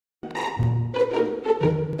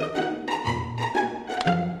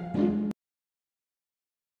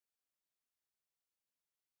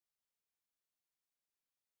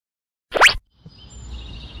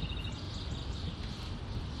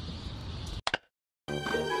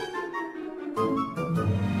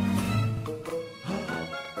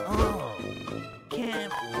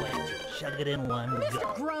it in one Mr.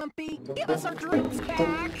 go. Grumpy, give us our drinks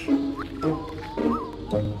back!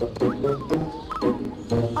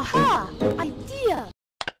 Aha! Idea!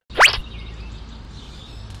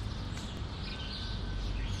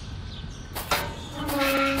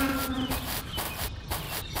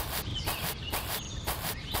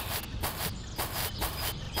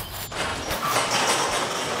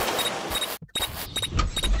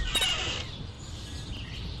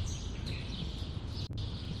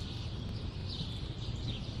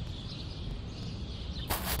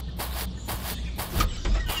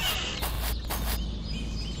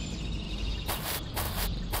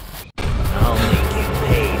 I'll make you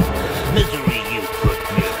pay for the misery you put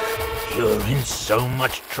me. You're in so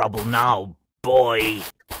much trouble now, boy.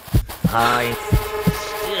 I'm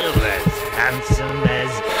still as handsome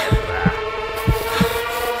as ever.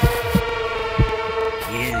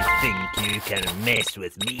 You think you can mess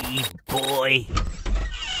with me, boy?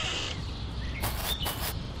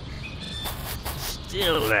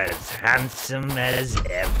 Still as handsome as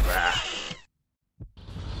ever.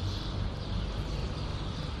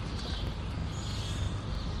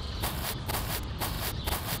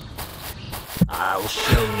 I'll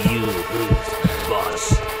show you who's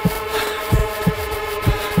boss.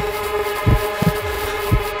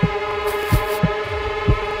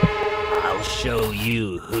 I'll show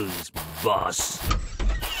you who's boss.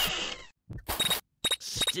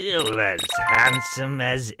 Still as handsome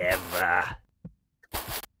as ever.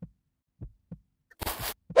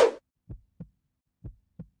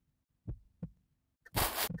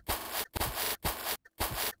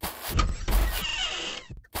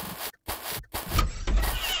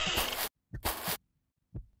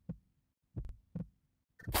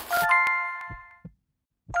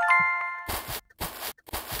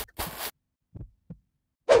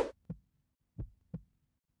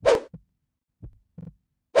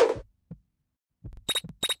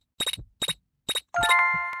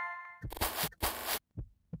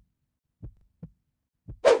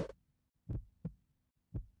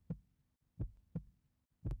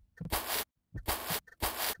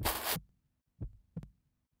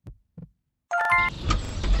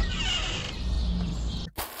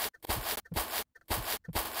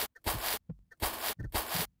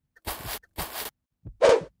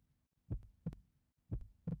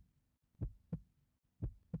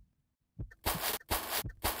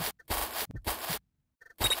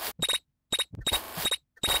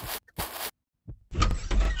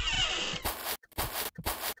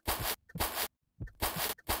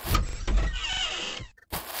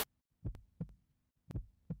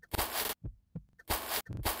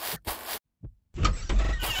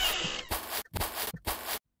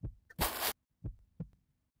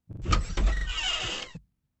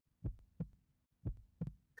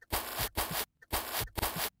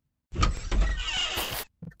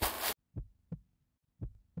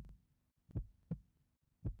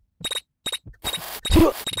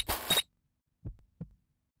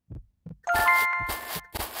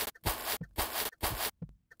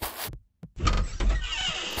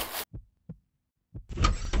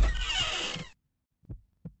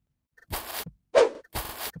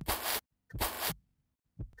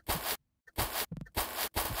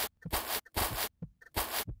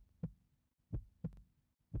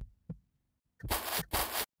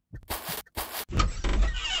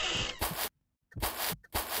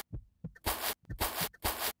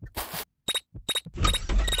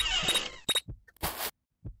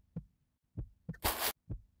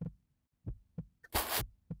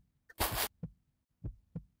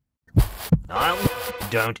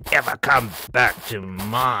 Don't ever come back to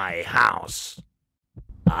my house.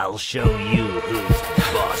 I'll show you who's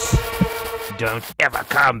boss. Don't ever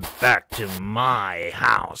come back to my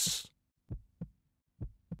house.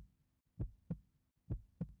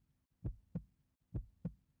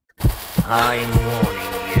 I'm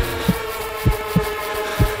warning you.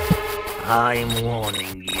 I'm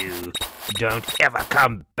warning you. Don't ever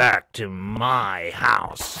come back to my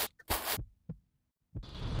house.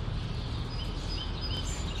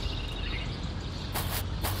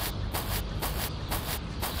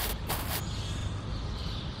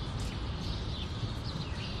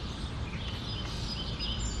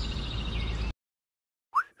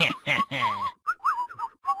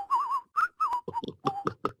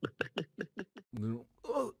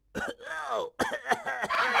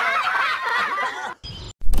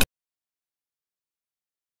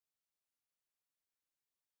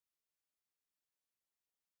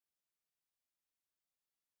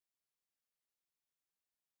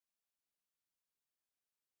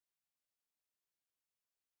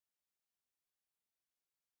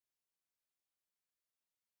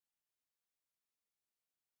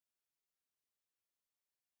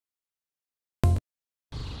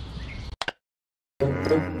 Ha!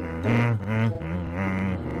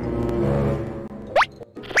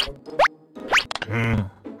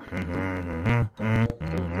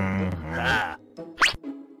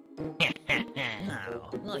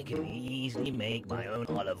 Now, I can easily make my own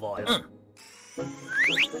olive oil.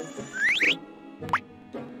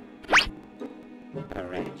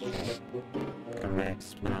 Correct shape. Correct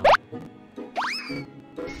smell.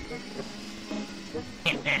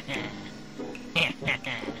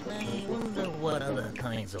 I wonder what other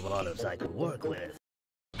kinds of olives I could work with.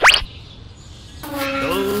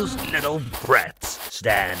 Those little brats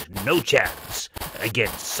stand no chance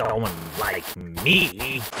against someone like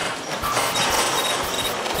me.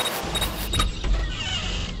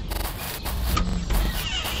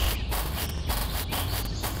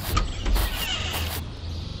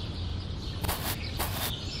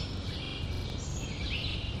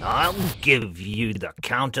 I'll give you the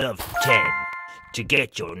count of 10 to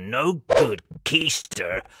get your no-good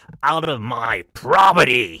keister out of my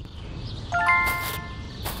property.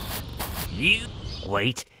 You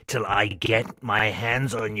wait till I get my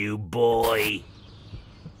hands on you, boy.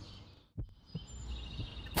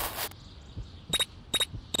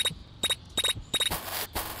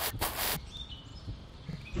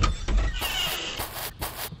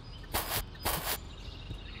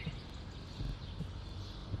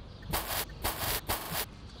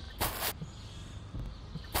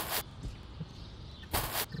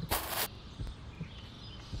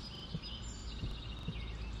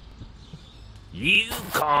 You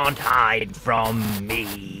can't hide from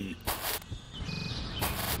me.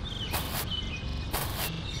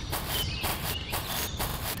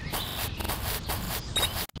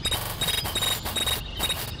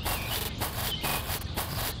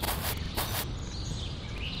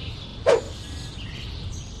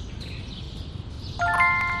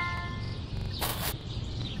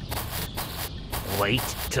 Wait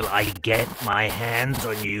till I get my hands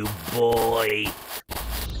on you, boy.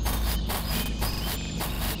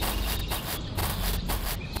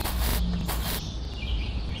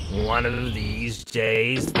 One of these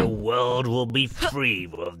days, the world will be free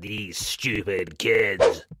of these stupid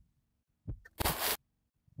kids.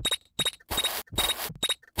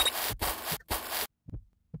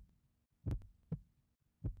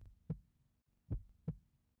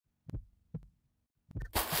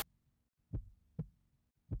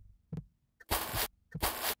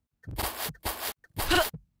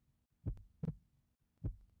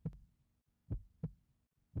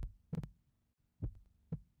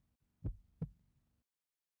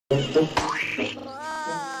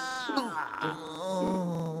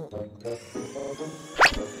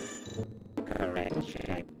 Correct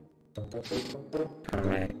shape.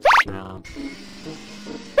 Correct smell.